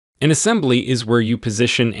An assembly is where you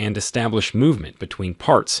position and establish movement between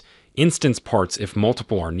parts, instance parts if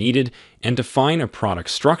multiple are needed, and define a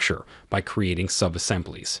product structure by creating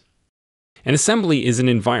subassemblies. An assembly is an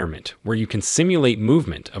environment where you can simulate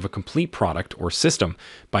movement of a complete product or system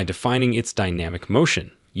by defining its dynamic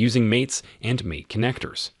motion using mates and mate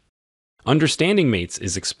connectors. Understanding mates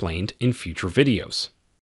is explained in future videos.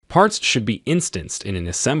 Parts should be instanced in an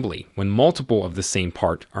assembly when multiple of the same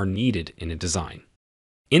part are needed in a design.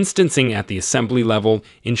 Instancing at the assembly level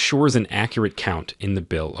ensures an accurate count in the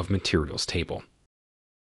bill of materials table.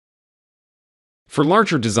 For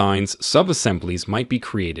larger designs, subassemblies might be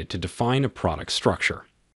created to define a product structure.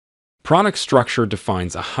 Product structure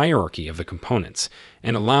defines a hierarchy of the components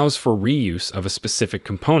and allows for reuse of a specific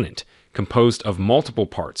component composed of multiple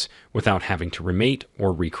parts without having to remate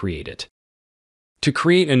or recreate it. To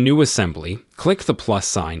create a new assembly, click the plus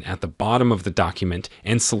sign at the bottom of the document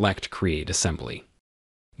and select Create Assembly.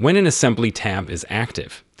 When an Assembly tab is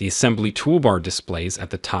active, the Assembly toolbar displays at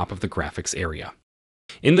the top of the graphics area.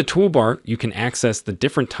 In the toolbar, you can access the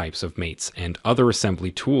different types of mates and other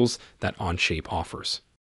assembly tools that Onshape offers.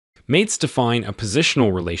 Mates define a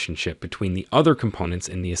positional relationship between the other components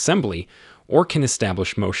in the assembly or can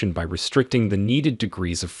establish motion by restricting the needed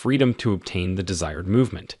degrees of freedom to obtain the desired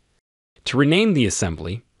movement. To rename the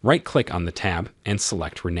assembly, right-click on the tab and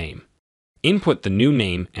select Rename. Input the new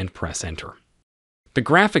name and press Enter. The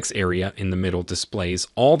graphics area in the middle displays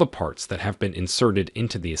all the parts that have been inserted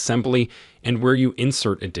into the assembly and where you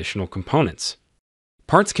insert additional components.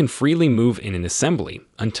 Parts can freely move in an assembly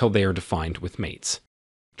until they are defined with mates.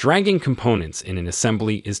 Dragging components in an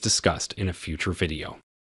assembly is discussed in a future video.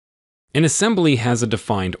 An assembly has a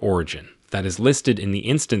defined origin that is listed in the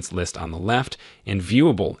instance list on the left and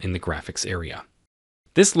viewable in the graphics area.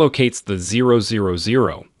 This locates the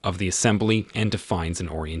 000 of the assembly and defines an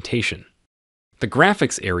orientation. The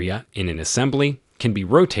graphics area in an assembly can be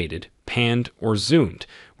rotated, panned, or zoomed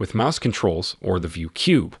with mouse controls or the view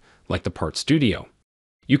cube, like the Part Studio.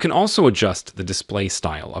 You can also adjust the display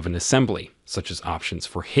style of an assembly, such as options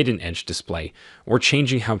for hidden edge display or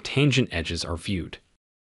changing how tangent edges are viewed.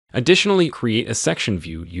 Additionally, create a section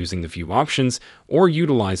view using the view options or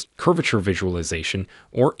utilize curvature visualization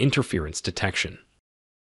or interference detection.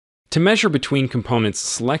 To measure between components,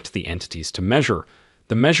 select the entities to measure.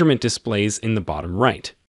 The measurement displays in the bottom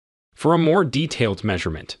right. For a more detailed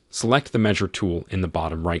measurement, select the Measure tool in the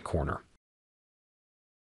bottom right corner.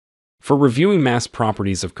 For reviewing mass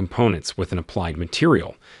properties of components with an applied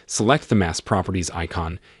material, select the Mass Properties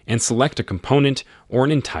icon and select a component or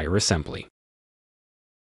an entire assembly.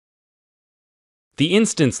 The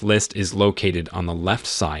instance list is located on the left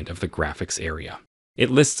side of the graphics area. It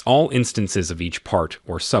lists all instances of each part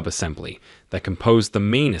or subassembly that compose the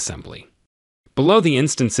main assembly. Below the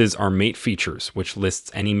instances are mate features, which lists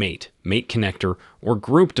any mate, mate connector, or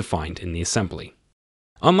group defined in the assembly.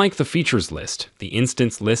 Unlike the features list, the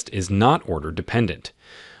instance list is not order dependent.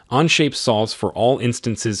 Onshape solves for all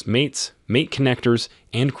instances, mates, mate connectors,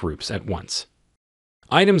 and groups at once.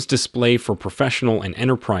 Items display for professional and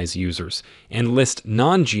enterprise users and list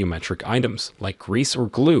non-geometric items like grease or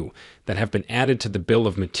glue that have been added to the bill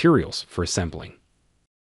of materials for assembling.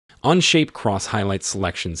 Onshape cross-highlights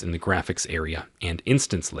selections in the graphics area and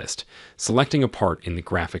instance list. Selecting a part in the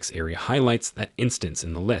graphics area highlights that instance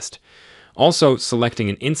in the list. Also, selecting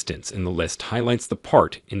an instance in the list highlights the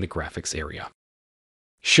part in the graphics area.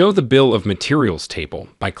 Show the bill of materials table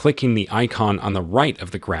by clicking the icon on the right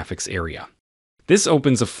of the graphics area. This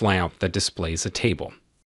opens a flyout that displays a table.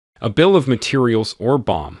 A bill of materials or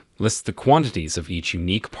BOM lists the quantities of each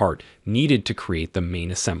unique part needed to create the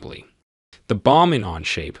main assembly. The BOM in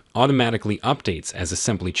Onshape automatically updates as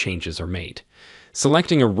assembly changes are made.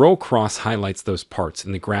 Selecting a row cross highlights those parts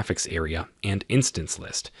in the graphics area and instance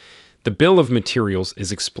list. The bill of materials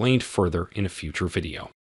is explained further in a future video.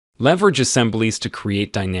 Leverage assemblies to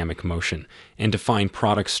create dynamic motion and define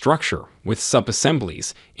product structure with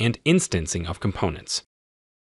subassemblies and instancing of components.